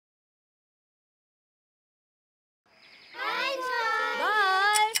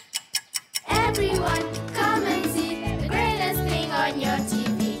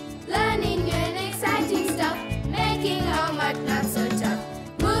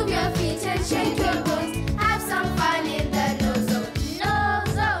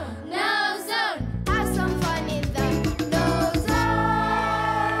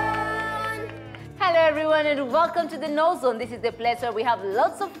welcome to the KnowZone. This is the place where we have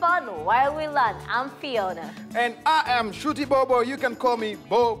lots of fun while we learn. I'm Fiona. And I am Shooty Bobo. You can call me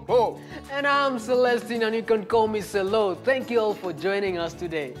Bobo. And I'm Celestine, and you can call me Celo. Thank you all for joining us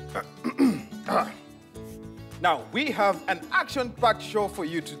today. Now, we have an action-packed show for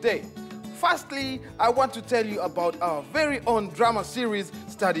you today. Firstly, I want to tell you about our very own drama series,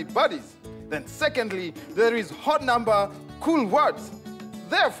 Study Buddies. Then secondly, there is hot number, cool words.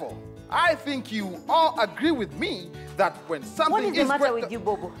 Therefore, I think you all agree with me that when something What is the matter with you,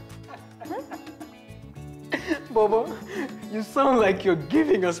 Bobo? Bobo, you sound like you're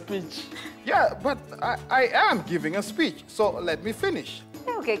giving a speech. Yeah, but I am giving a speech, so let me finish.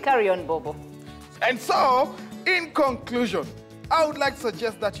 Okay, carry on, Bobo. And so, in conclusion, I would like to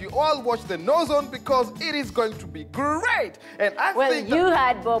suggest that you all watch the KnowZone because it is going to be great. And I think you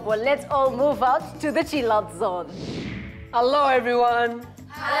heard Bobo. Let's all move out to the chill-out zone. Hello, everyone.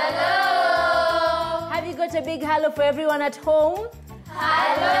 Hello. Have you got a big hello for everyone at home?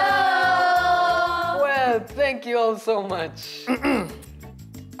 Hello. Well, thank you all so much.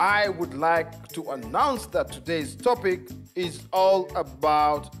 I would like to announce that today's topic is all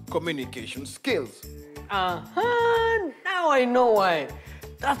about communication skills. Now I know why.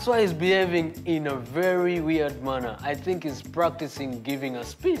 That's why he's behaving in a very weird manner. I think he's practicing giving a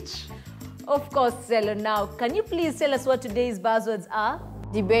speech. Of course, Celo. Now, can you please tell us what today's buzzwords are?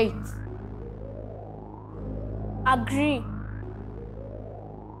 Debate. Agree.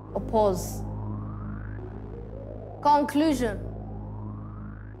 Oppose. Conclusion.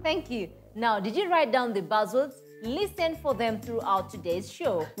 Thank you. Now, did you write down the buzzwords? Listen for them throughout today's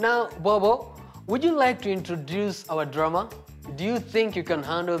show. Now, Bobo, would you like to introduce our drama? Do you think you can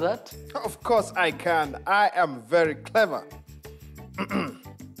handle that? Of course I can. I am very clever.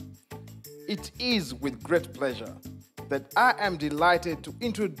 It is with great pleasure that I am delighted to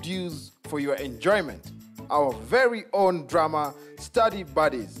introduce for your enjoyment our very own drama, Study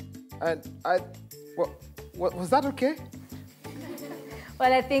Buddies. And was that okay?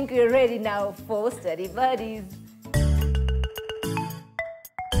 Well, I think we're ready now for Study Buddies.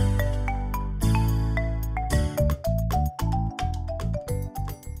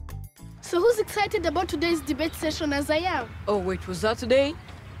 So who's excited about today's debate session as I am? Oh, wait, was that today?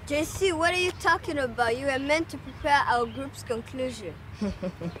 JC, what are you talking about? You were meant to prepare our group's conclusion.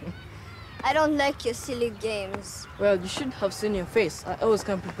 I don't like your silly games. Well, you should have seen your face. I always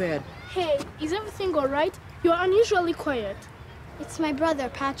come prepared. Hey, is everything all right? You're unusually quiet. It's my brother,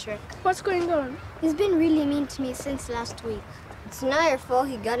 Patrick. What's going on? He's been really mean to me since last week. It's not your fault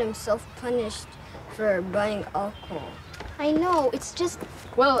he got himself punished for buying alcohol. I know, it's just...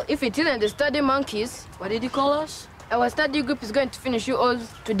 Well, if it isn't the study monkeys, what did you call us? Our study group is going to finish you all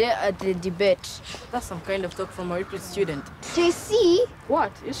today at the debate. That's some kind of talk from a repeat student. JC?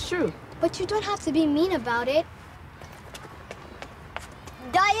 What? It's true. But you don't have to be mean about it.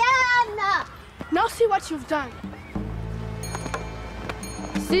 Diana! Now see what you've done.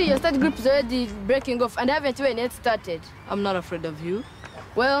 See, your study group is already breaking off and I haven't even yet started. I'm not afraid of you.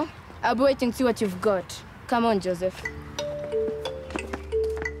 Well, I'll be waiting to see what you've got. Come on, Joseph.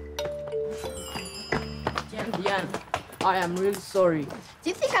 Jan, I am really sorry. Do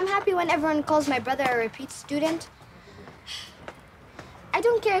you think I'm happy when everyone calls my brother a repeat student? I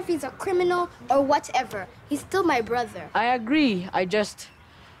don't care if he's a criminal or whatever. He's still my brother. I agree.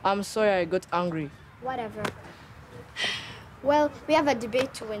 I'm sorry I got angry. Whatever. Well, we have a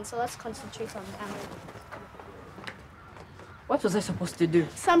debate to win, so let's concentrate on that. What was I supposed to do?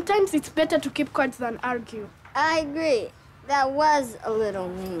 Sometimes it's better to keep quiet than argue. I agree. That was a little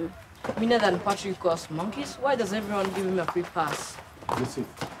mean. Meaner than Patrick calls monkeys? Why does everyone give him a free pass? Listen,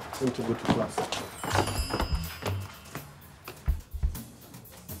 time to go to class.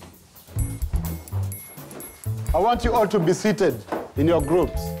 I want you all to be seated in your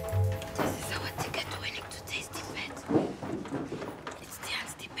groups. This is our ticket to winning today's debate. It's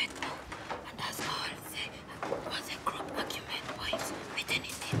Diane's debate now. And as all the group argument points written in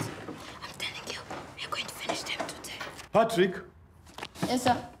it. I'm telling you, we're going to finish them today. Patrick, Yes,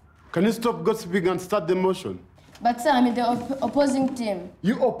 sir. can you stop gossiping and start the motion? But, sir, I'm in the opposing team.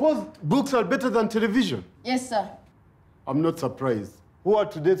 You oppose books are better than television? Yes, sir. I'm not surprised. Who are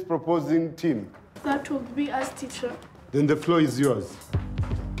today's proposing team? That would be us, teacher. Then the floor is yours.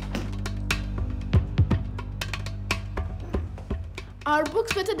 Are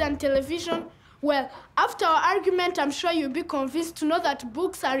books better than television? Well, after our argument, I'm sure you'll be convinced to know that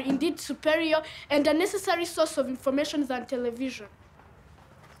books are indeed superior and a necessary source of information than television.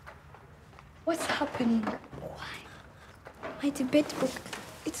 What's happening? Why? My debate book,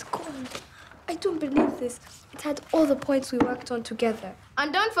 it's gone. I don't believe this. It had all the points we worked on together.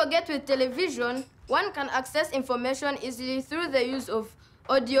 And don't forget, with television, one can access information easily through the use of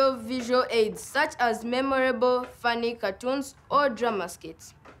audio-visual aids, such as memorable, funny cartoons or drama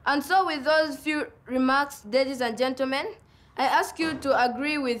skits. And so with those few remarks, ladies and gentlemen, I ask you to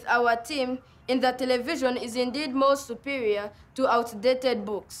agree with our team in that television is indeed more superior to outdated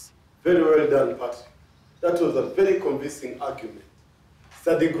books. Very well done, Patrick. That was a very convincing argument.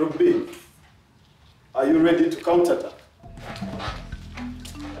 Study Group B, are you ready to counterattack?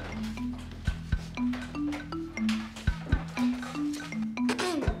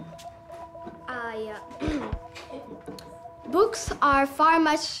 Books are far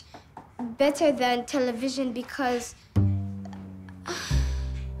much better than television because...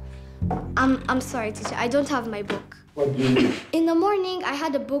 I'm sorry, teacher. I don't have my book. What do you mean? In the morning, I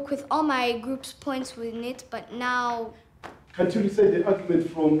had a book with all my group's points within it, but now... Can't you recite the argument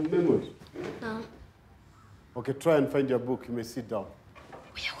from memory? No. Okay, try and find your book. You may sit down.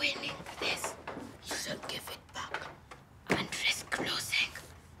 We are winning this. You should give it back and risk losing.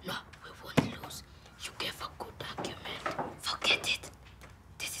 No, we won't lose. You gave a good argument. Forget it.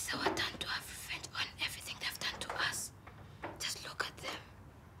 This is our turn to have revenge on everything they've done to us. Just look at them.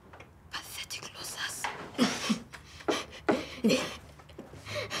 Pathetic losers.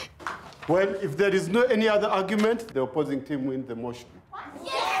 Well, if there is no any other argument, the opposing team wins the motion.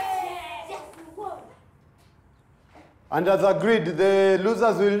 Yes! Yes, we won. And as agreed, the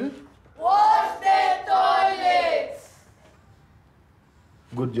losers will... Wash the toilets!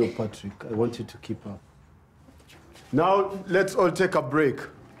 Good job, Patrick. I want you to keep up. Now, let's all take a break.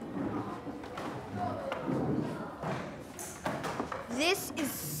 This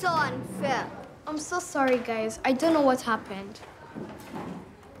is so unfair. I'm so sorry, guys. I don't know what happened.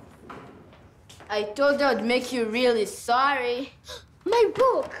 I told you I'd make you really sorry. My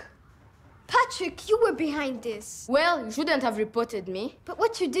book! Patrick, you were behind this. Well, you shouldn't have reported me. But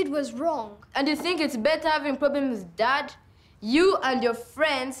what you did was wrong. And you think it's better having problems with Dad? You and your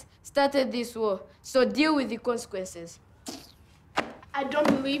friends started this war, so deal with the consequences. I don't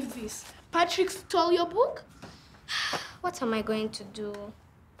believe this. Patrick stole your book? What am I going to do?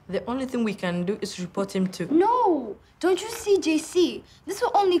 The only thing we can do is report him to... No! Don't you see, JC? This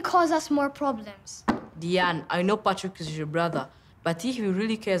will only cause us more problems. Diane, I know Patrick is your brother, but if he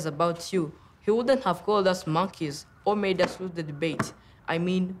really cares about you, he wouldn't have called us monkeys or made us lose the debate. I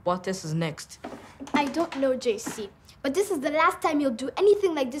mean, what else is next? I don't know, JC, but this is the last time you'll do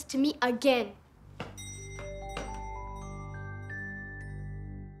anything like this to me again.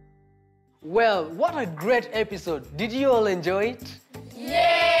 Well, what a great episode. Did you all enjoy it?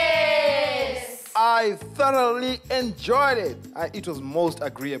 Yes! I thoroughly enjoyed it. It was most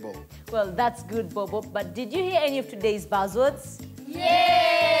agreeable. Well, that's good, Bobo. But did you hear any of today's buzzwords?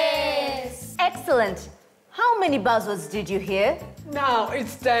 Yes! Excellent. How many buzzwords did you hear? Now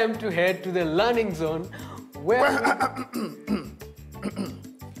it's time to head to the learning zone where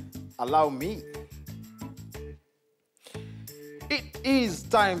Allow me. It is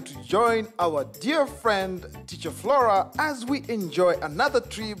time to join our dear friend, Teacher Flora, as we enjoy another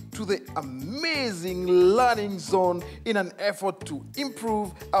trip to the amazing learning zone in an effort to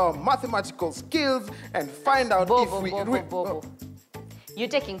improve our mathematical skills and find out if we... Bobo. You're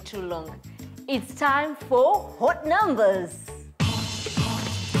taking too long. It's time for Hot Numbers.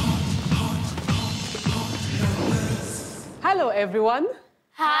 Hello, everyone.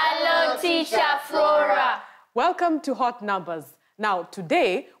 Hello, Teacher Flora. Welcome to Hot Numbers. Now,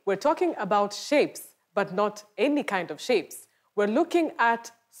 today, we're talking about shapes, but not any kind of shapes. We're looking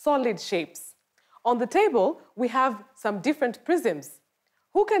at solid shapes. On the table, we have some different prisms.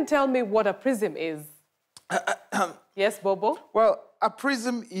 Who can tell me what a prism is? Yes, Bobo? Well, a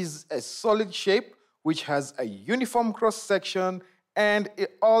prism is a solid shape which has a uniform cross-section and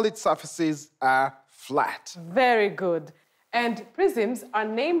all its surfaces are flat. Very good. And prisms are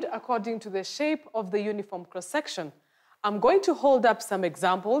named according to the shape of the uniform cross-section. I'm going to hold up some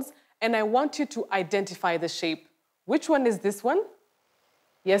examples and I want you to identify the shape. Which one is this one?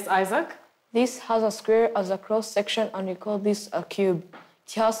 Yes, Isaac? This has a square as a cross-section and we call this a cube.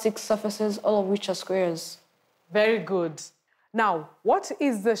 It has 6 surfaces, all of which are squares. Very good. Now, what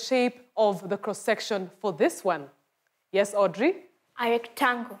is the shape of the cross-section for this one? Yes, Audrey? A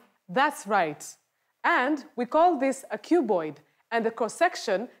rectangle. That's right. And we call this a cuboid. And the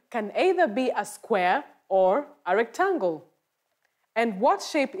cross-section can either be a square or a rectangle. And what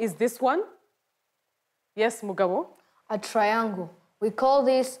shape is this one? Yes, Mugabo? A triangle. We call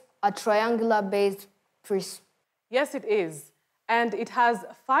this a triangular-based prism. Yes, it is. And it has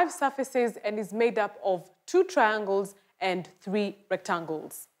 5 surfaces and is made up of 2 triangles and 3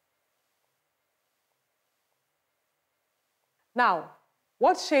 rectangles. Now,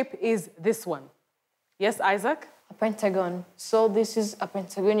 what shape is this one? Yes, Isaac? A pentagon. So this is a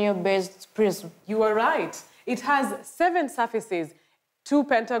pentagonal-based prism. You are right. It has 7 surfaces, 2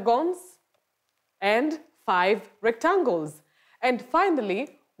 pentagons and 5 rectangles. And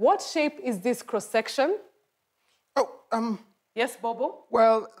finally, what shape is this cross-section? Yes, Bobo?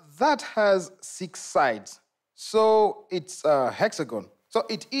 Well, that has 6 sides, so it's a hexagon. So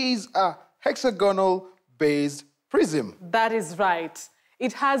it is a hexagonal-based prism. That is right.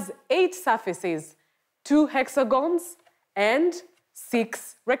 It has 8 surfaces, 2 hexagons and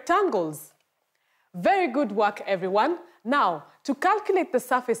 6 rectangles. Very good work, everyone. Now, to calculate the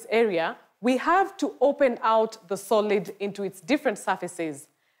surface area, we have to open out the solid into its different surfaces.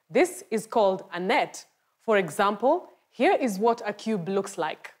 This is called a net. For example, here is what a cube looks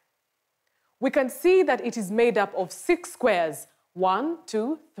like. We can see that it is made up of 6 squares. 1,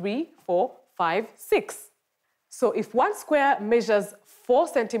 2, 3, 4, 5, 6. So if one square measures 4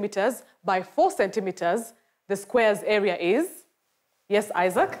 centimeters by 4 centimeters, the square's area is, yes,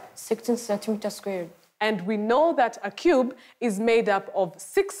 Isaac? 16 centimeters squared. And we know that a cube is made up of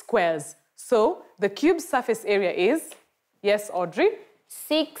 6 squares. So the cube's surface area is, yes, Audrey?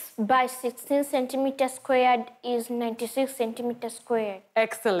 6 by 16 centimeters squared is 96 centimeters squared.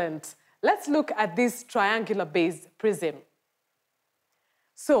 Excellent. Let's look at this triangular-based prism.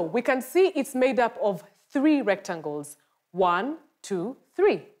 So we can see it's made up of 3 rectangles, 1, 2,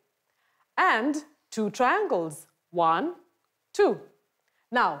 3, and 2 triangles, 1, 2.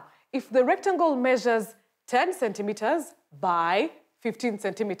 Now, if the rectangle measures 10 centimeters by 15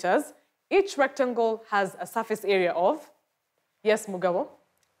 centimeters, each rectangle has a surface area of, yes, Mugabo?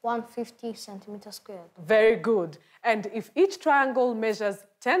 150 centimeters squared. Very good. And if each triangle measures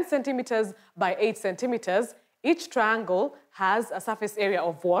 10 centimeters by 8 centimeters, each triangle has a surface area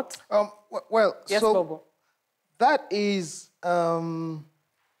of what? Well, yes, so Bobo. that is a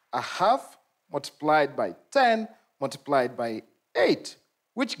half multiplied by 10 multiplied by 8,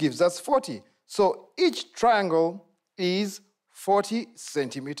 which gives us 40. So each triangle is 40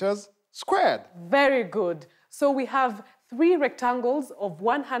 centimeters squared. Very good. So we have 3 rectangles of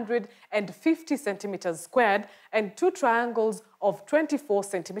 150 centimeters squared and 2 triangles of 24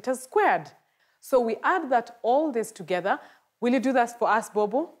 centimeters squared. So we add that all this together. Will you do that for us,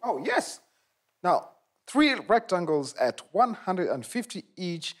 Bobo? Oh, yes. Now, 3 rectangles at 150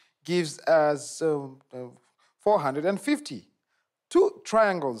 each gives us 450. 2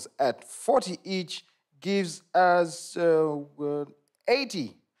 triangles at 40 each gives us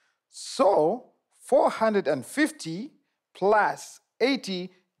 80. So 450 plus 80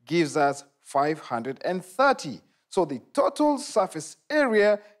 gives us 530. So the total surface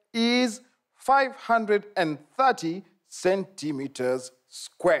area is 530 centimeters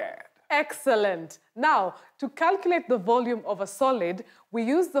squared. Excellent. Now, to calculate the volume of a solid, we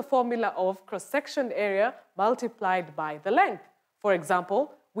use the formula of cross-section area multiplied by the length. For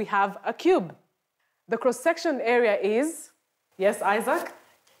example, we have a cube. The cross-section area is, yes, Isaac?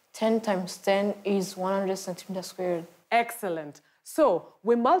 10 times 10 is 100 centimeters squared. Excellent. So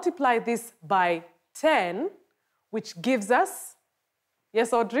we multiply this by 10, which gives us,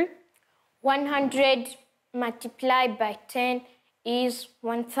 yes, Audrey? 100 multiplied by 10 is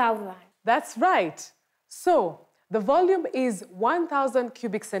 1,000. That's right. So the volume is 1,000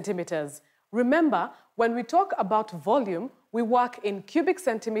 cubic centimeters. Remember, when we talk about volume, we work in cubic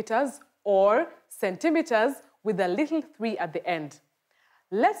centimeters or centimeters with a little 3 at the end.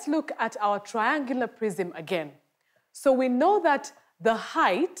 Let's look at our triangular prism again. So we know that the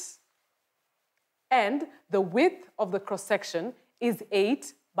height and the width of the cross-section is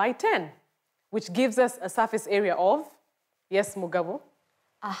 8 by 10, which gives us a surface area of, yes, Mugabo?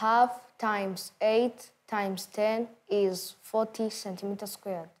 A half times 8 times 10 is 40 centimeters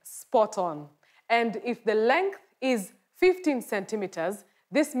squared. Spot on. And if the length is 15 centimeters,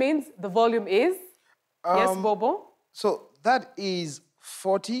 this means the volume is, yes, Bobo? So that is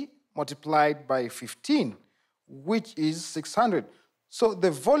 40 multiplied by 15, which is 600. So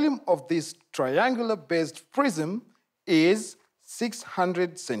the volume of this triangular-based prism is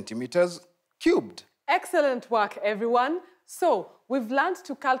 600 centimeters cubed. Excellent work, everyone. So we've learned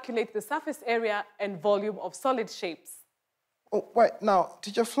to calculate the surface area and volume of solid shapes. Oh, wait, now,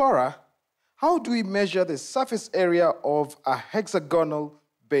 Teacher Flora, how do we measure the surface area of a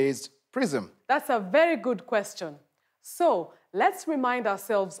hexagonal-based prism? That's a very good question. So let's remind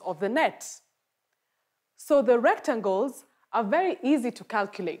ourselves of the net. So the rectangles are very easy to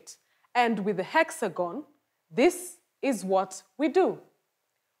calculate. And with the hexagon, this is what we do.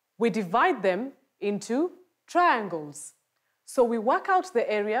 We divide them into triangles. So we work out the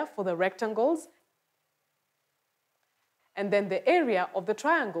area for the rectangles and then the area of the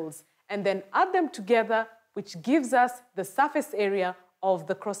triangles, and then add them together, which gives us the surface area of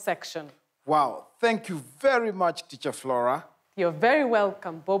the cross-section. Wow, thank you very much, Teacher Flora. You're very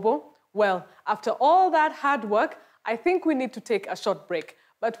welcome, Bobo. Well, after all that hard work, I think we need to take a short break,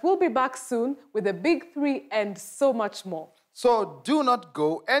 but we'll be back soon with the big three and so much more. So do not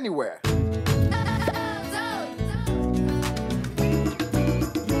go anywhere.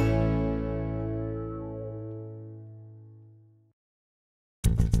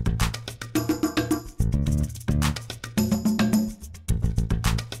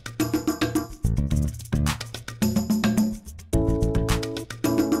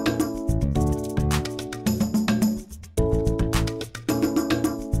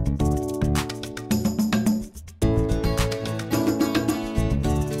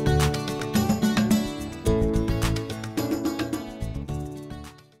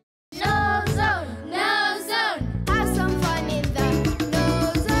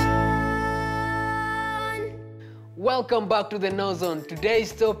 Welcome back to the KnowZone.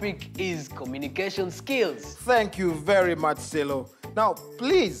 Today's topic is communication skills. Thank you very much, Selo. Now,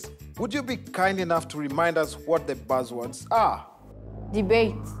 please, would you be kind enough to remind us what the buzzwords are?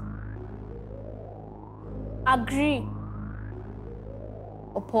 Debate. Agree.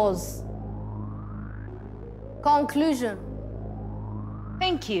 Oppose. Conclusion.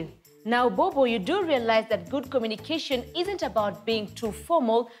 Thank you. Now, Bobo, you do realize that good communication isn't about being too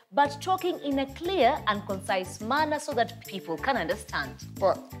formal, but talking in a clear and concise manner so that people can understand.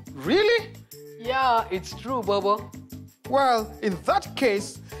 What? Really? Yeah, it's true, Bobo. Well, in that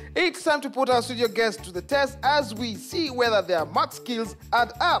case, it's time to put our studio guests to the test as we see whether their math skills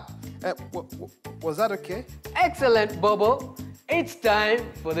add up. Was that okay? Excellent, Bobo. It's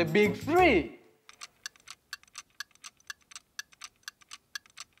time for the big three.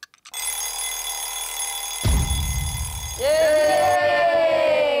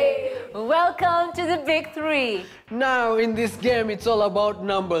 Yay! Welcome to the big three. Now, in this game, it's all about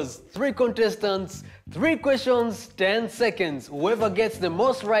numbers. 3 contestants, 3 questions, 10 seconds. Whoever gets the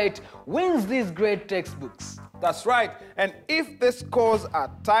most right wins these great textbooks. That's right. And if the scores are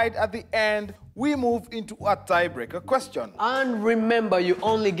tied at the end, we move into a tiebreaker question. And remember, you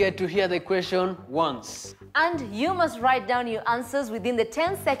only get to hear the question once. And you must write down your answers within the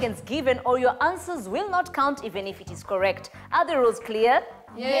 10 seconds given, or your answers will not count even if it is correct. Are the rules clear?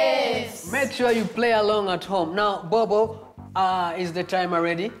 Yes. Make sure you play along at home. Now, Bobo, is the timer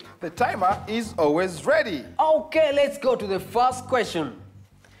ready? The timer is always ready. Okay, let's go to the first question.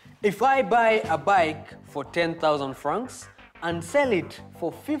 If I buy a bike for 10,000 francs and sell it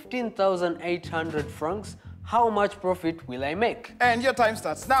for 15,800 francs, how much profit will I make? And your time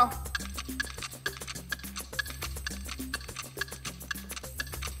starts now.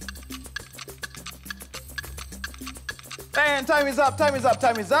 And time is up, time is up,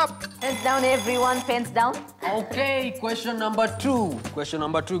 time is up. Pens down, everyone, pens down. Okay, question number 2. Question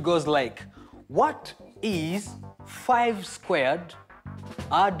number 2 goes like, what is 5 squared,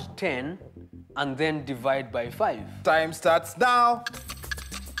 add 10, and then divide by 5? Time starts now.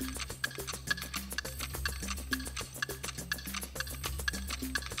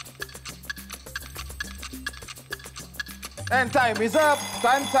 And time is up.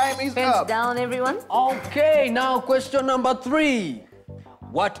 Time is Pens up. down, everyone. Okay, now question number 3.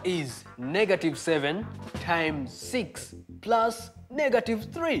 What is -7 times 6 plus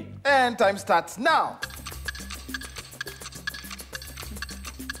 -3? And time starts now.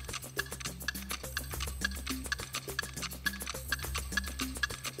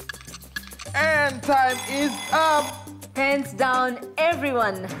 And time is up. Pens down,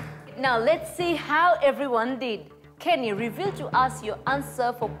 everyone. Now let's see how everyone did. Kenny, reveal to us your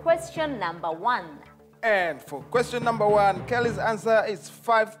answer for question number 1. And for question number 1, Kelly's answer is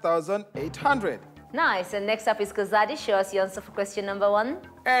 5,800. Nice. And next up is Kazadi. Show us your answer for question number 1.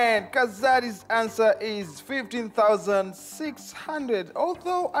 And Kazadi's answer is 15,600.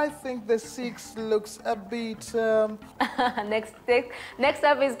 Although I think the 6 looks a bit... Next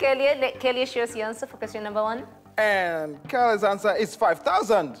up is Kelly. Kelly, show us your answer for question number 1. And Kelly's answer is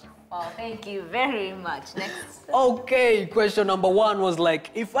 5,000. Oh, thank you very much. Next. Okay, question number 1 was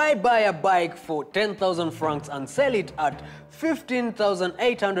like, if I buy a bike for 10,000 francs and sell it at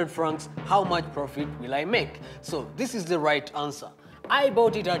 15,800 francs, how much profit will I make? So this is the right answer. I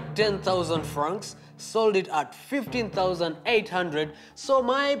bought it at 10,000 francs, sold it at 15,800, so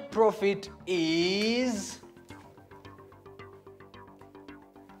my profit is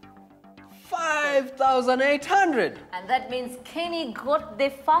 5,800. And that means Kenny got the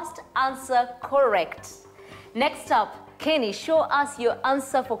first answer correct. Next up, Kenny, show us your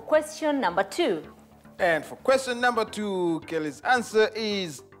answer for question number 2. And for question number 2, Kelly's answer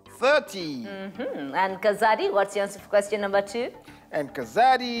is 30. And Kazadi, what's your answer for question number 2? And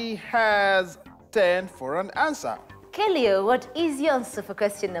Kazadi has 10 for an answer. Kelly, what is your answer for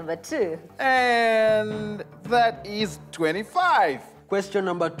question number 2? And that is 25. Question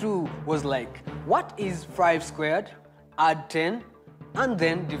number 2 was like, what is 5 squared? Add 10 and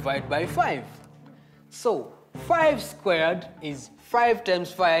then divide by 5. So 5 squared is 5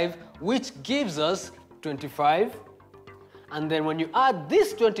 times 5, which gives us 25. And then when you add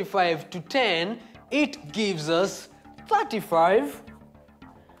this 25 to 10, it gives us 35.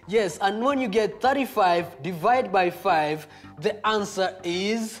 Yes, and when you get 35 divided by 5, the answer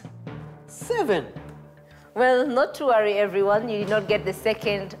is 7. Well, not to worry, everyone. You did not get the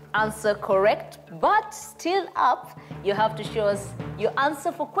second answer correct, but still up. You have to show us your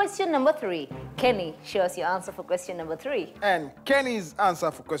answer for question number 3. Kenny, show us your answer for question number 3. And Kenny's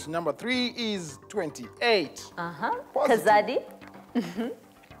answer for question number 3 is 28. Kazadi?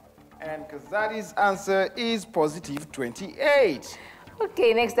 And Kazadi's answer is positive 28.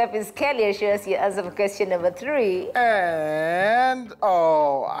 Okay, next up is Kelly. Show us your answer for question number 3. And,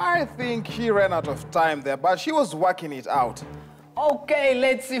 oh, I think she ran out of time there, but she was working it out. Okay,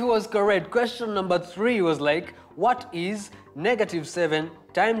 let's see who was correct. Question number 3 was like, what is negative 7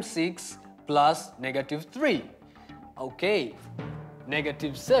 times 6 plus negative 3? Okay,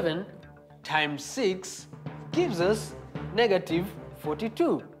 negative 7 times 6 gives us negative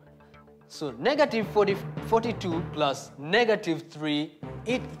 42. So negative 42 plus negative 3,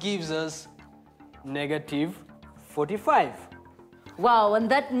 it gives us negative 45. Wow, and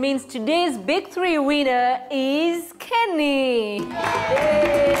that means today's Big 3 winner is Kenny.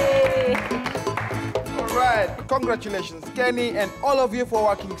 Yay! All right, congratulations, Kenny, and all of you for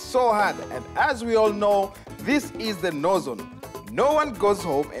working so hard. And as we all know, this is the KnowZone. No one goes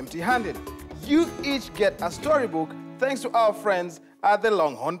home empty-handed. You each get a storybook thanks to our friends at the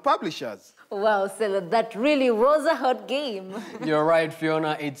Longhorn Publishers. Wow, Selo, that really was a hot game. You're right,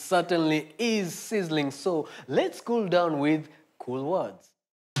 Fiona. It certainly is sizzling. So let's cool down with cool words.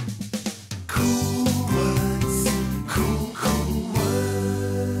 Cool words. Cool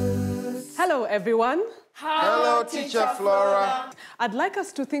words. Hello, everyone. Hello, Teacher Flora. I'd like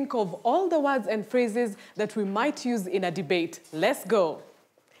us to think of all the words and phrases that we might use in a debate. Let's go.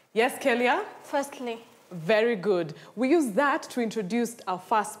 Yes, Kelia? Firstly. Very good. We use that to introduce our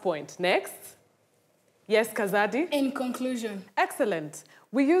first point. Next. Yes, Kazadi? In conclusion. Excellent.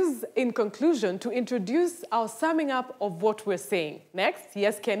 We use in conclusion to introduce our summing up of what we're saying. Next.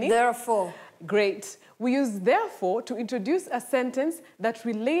 Yes, Kenny? Therefore. Great. We use therefore to introduce a sentence that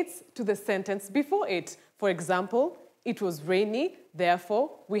relates to the sentence before it. For example, it was rainy,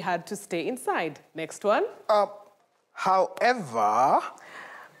 therefore we had to stay inside. Next one. However.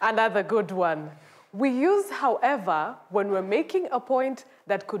 Another good one. We use however when we're making a point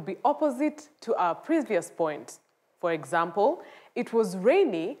that could be opposite to our previous point. For example, it was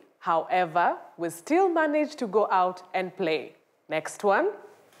rainy, however, we still managed to go out and play. Next one.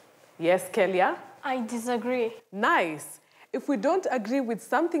 Yes, Kelia? I disagree. Nice. If we don't agree with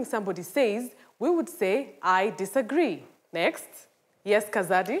something somebody says, we would say, I disagree. Next. Yes,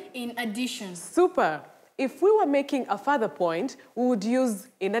 Kazadi? In addition. Super. If we were making a further point, we would use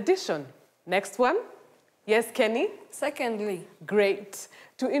in addition. Next one. Yes, Kenny? Secondly. Great.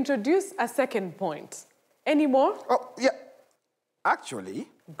 To introduce a second point. Any more? Oh, yeah. Actually.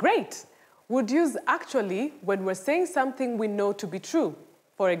 Great. Would use actually when we're saying something we know to be true.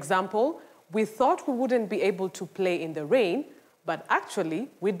 For example, we thought we wouldn't be able to play in the rain, but actually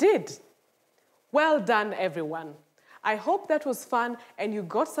we did. Well done, everyone. I hope that was fun and you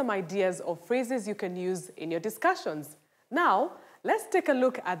got some ideas of phrases you can use in your discussions. Now, let's take a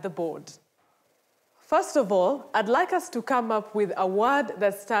look at the board. First of all, I'd like us to come up with a word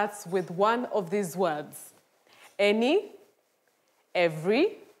that starts with one of these words. Any,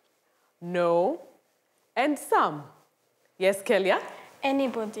 every, no, and some. Yes, Kelia?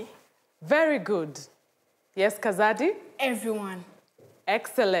 Anybody. Very good. Yes, Kazadi? Everyone.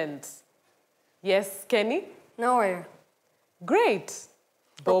 Excellent. Yes, Kenny? Nowhere. Great.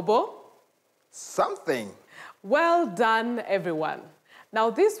 Bobo? Something. Well done, everyone. Now,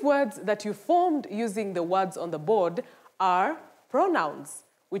 these words that you formed using the words on the board are pronouns,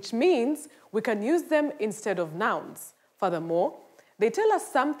 which means we can use them instead of nouns. Furthermore, they tell us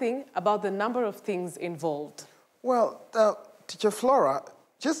something about the number of things involved. Well, Teacher Flora,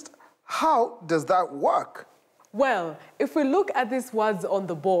 just how does that work? Well, if we look at these words on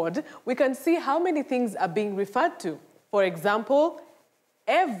the board, we can see how many things are being referred to. For example,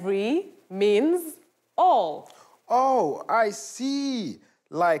 every means all. Oh, I see.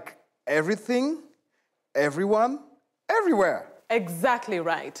 Like everything, everyone, everywhere. Exactly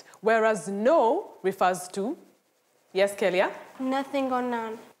right. Whereas no refers to, yes, Kelia? Nothing or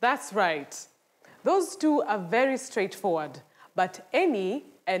none. That's right. Those two are very straightforward, but any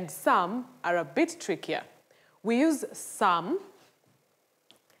and some are a bit trickier. We use some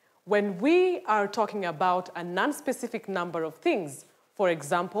when we are talking about a non-specific number of things. For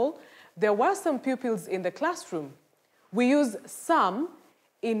example, there were some pupils in the classroom. We use some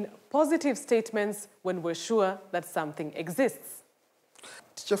in positive statements when we're sure that something exists.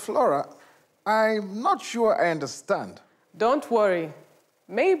 Teacher Flora, I'm not sure I understand. Don't worry.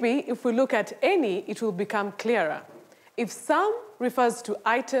 Maybe if we look at any, it will become clearer. If some refers to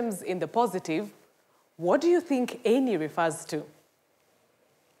items in the positive, what do you think any refers to?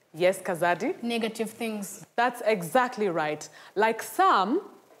 Yes, Kazadi? Negative things. That's exactly right. Like some,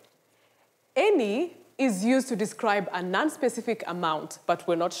 any is used to describe a non-specific amount, but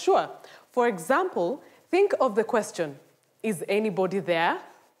we're not sure. For example, think of the question, is anybody there?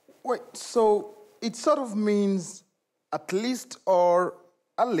 Wait, so it sort of means at least or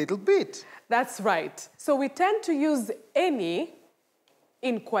a little bit. That's right. So we tend to use any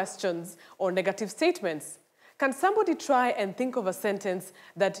in questions or negative statements. Can somebody try and think of a sentence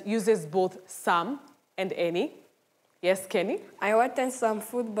that uses both some and any? Yes, Kenny? I wanted some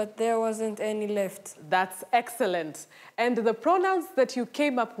food, but there wasn't any left. That's excellent. And the pronouns that you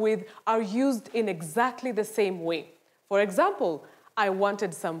came up with are used in exactly the same way. For example, I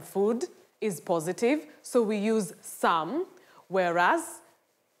wanted some food is positive, so we use some, whereas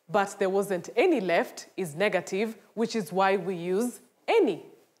but there wasn't any left is negative, which is why we use any.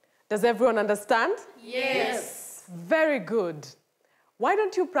 Does everyone understand? Yes. Very good. Why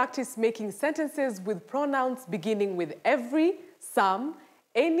don't you practice making sentences with pronouns beginning with every, some,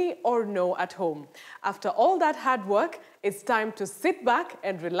 any, or no at home? After all that hard work, it's time to sit back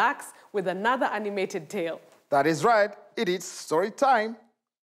and relax with another animated tale. That is right. It is story time.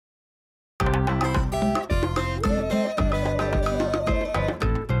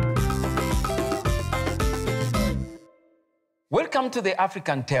 Welcome to the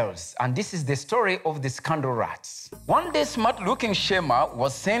African Tales, and this is the story of the scandal rats. One day, smart-looking Shema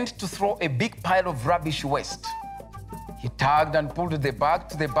was sent to throw a big pile of rubbish waste. He tugged and pulled the bag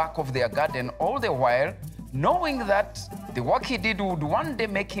to the back of their garden, all the while knowing that the work he did would one day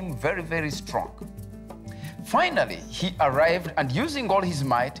make him very, very strong. Finally, he arrived and, using all his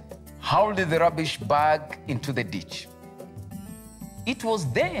might, hurled the rubbish bag into the ditch. It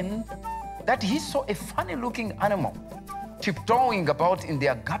was then that he saw a funny-looking animal tiptoeing about in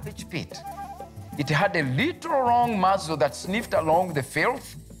their garbage pit. It had a little long muzzle that sniffed along the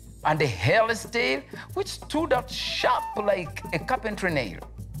filth and a hairless tail which stood out sharp like a carpenter nail.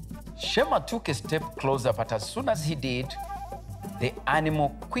 Shema took a step closer, but as soon as he did, the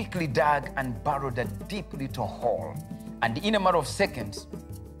animal quickly dug and burrowed a deep little hole, and in a matter of seconds,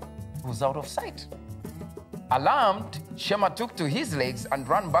 it was out of sight. Alarmed, Shema took to his legs and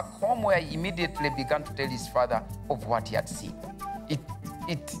ran back home, where he immediately began to tell his father of what he had seen.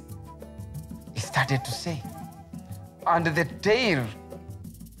 He started to say, and the tail,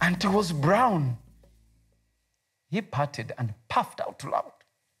 and it was brown. He patted and puffed out loud.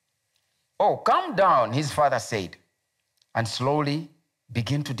 Oh, calm down, his father said, and slowly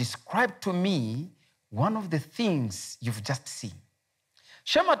begin to describe to me one of the things you've just seen.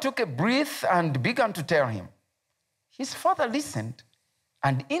 Shema took a breath and began to tell him. His father listened,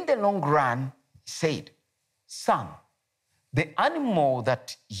 and in the long run, said, son, the animal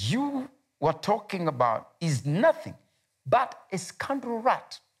that you were talking about is nothing but a scandal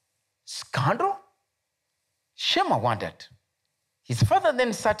rat. Scandal? Shema wondered. His father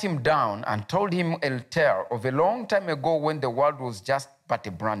then sat him down and told him a tale of a long time ago when the world was just but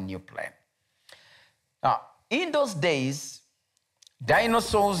a brand new plan. Now, in those days,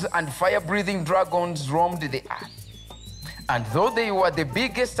 dinosaurs and fire-breathing dragons roamed the earth. And though they were the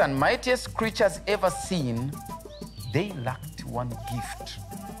biggest and mightiest creatures ever seen, they lacked one gift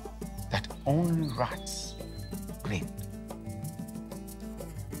that only rats claimed.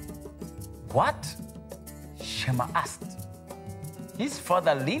 What? Shema asked. His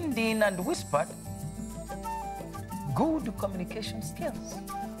father leaned in and whispered, good communication skills.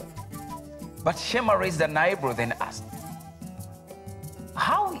 But Shema raised an eyebrow, then asked,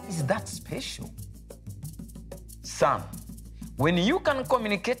 how is that special? Son, when you can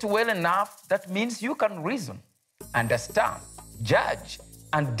communicate well enough, that means you can reason, understand, judge,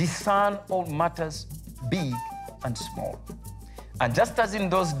 and discern all matters, big and small. And just as in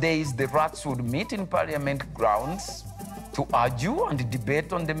those days, the rats would meet in parliament grounds to argue and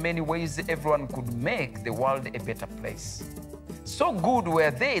debate on the many ways everyone could make the world a better place. So good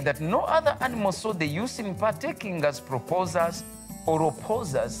were they that no other animal saw the use in partaking as proposers or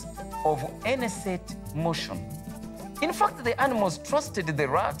opposers of any set motion. In fact, the animals trusted the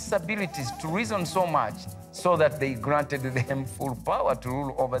rats' abilities to reason so much so that they granted them full power to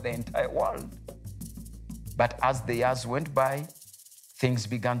rule over the entire world. But as the years went by, things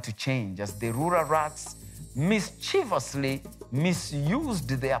began to change as the rural rats mischievously misused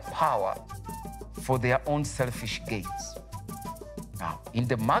their power for their own selfish gains. Now, in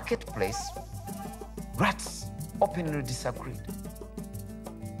the marketplace, rats openly disagreed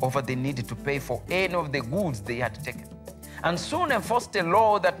over the need to pay for any of the goods they had taken, and soon enforced a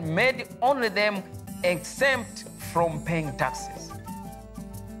law that made only them exempt from paying taxes.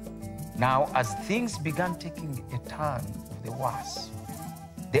 Now, as things began taking a turn for the worse,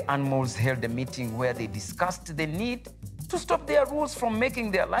 the animals held a meeting where they discussed the need to stop their rules from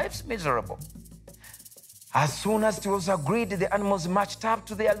making their lives miserable. As soon as it was agreed, the animals marched up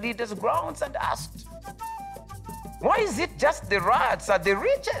to their leaders' grounds and asked, "Why is it just the rats are the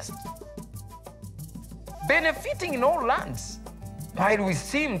richest, benefiting in all lands, while we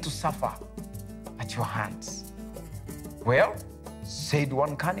seem to suffer at your hands?" "Well," said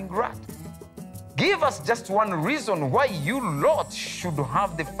one cunning rat, "give us just one reason why you lot should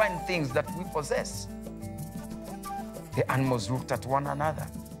have the fine things that we possess." The animals looked at one another,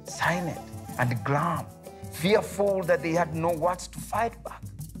 silent and glum, fearful that they had no words to fight back.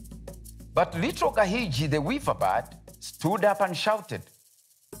 But little Gahiji, the weaver bird, stood up and shouted,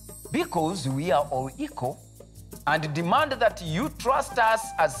 "Because we are all equal, and demand that you trust us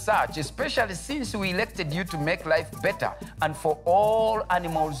as such, especially since we elected you to make life better and for all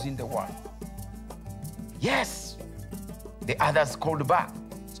animals in the world." "Yes," the others called back,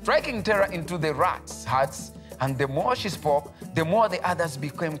 striking terror into the rats' hearts, and the more she spoke, the more the others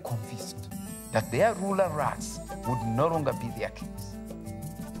became convinced that their ruler rats would no longer be their kings.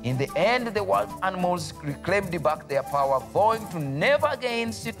 In the end, the wild animals reclaimed back their power, vowing to never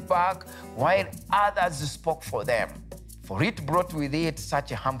again sit back while others spoke for them, for it brought with it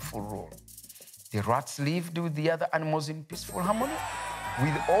such a harmful rule. The rats lived with the other animals in peaceful harmony,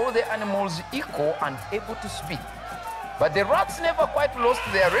 with all the animals equal and able to speak. But the rats never quite lost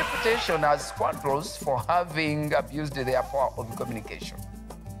their reputation as scoundrels for having abused their power of communication.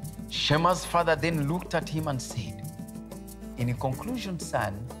 Shema's father then looked at him and said, "In conclusion,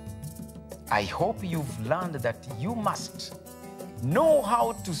 son, I hope you've learned that you must know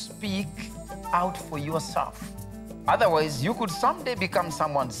how to speak out for yourself. Otherwise, you could someday become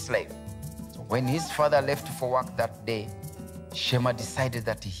someone's slave." So when his father left for work that day, Shema decided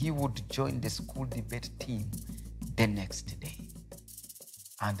that he would join the school debate team the next day.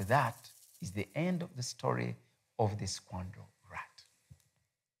 And that is the end of the story of the squirrel rat.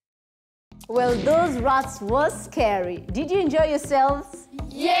 Well, those rats were scary. Did you enjoy yourselves?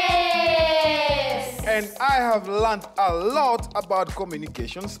 Yes! And I have learned a lot about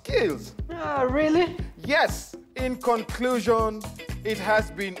communication skills. Really? Yes. In conclusion, it has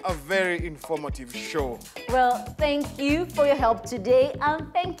been a very informative show. Well, thank you for your help today,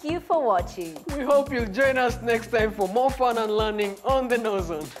 and thank you for watching. We hope you'll join us next time for more fun and learning on the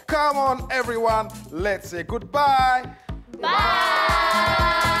KnowZone. Come on, everyone. Let's say goodbye.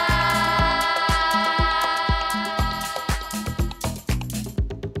 Bye!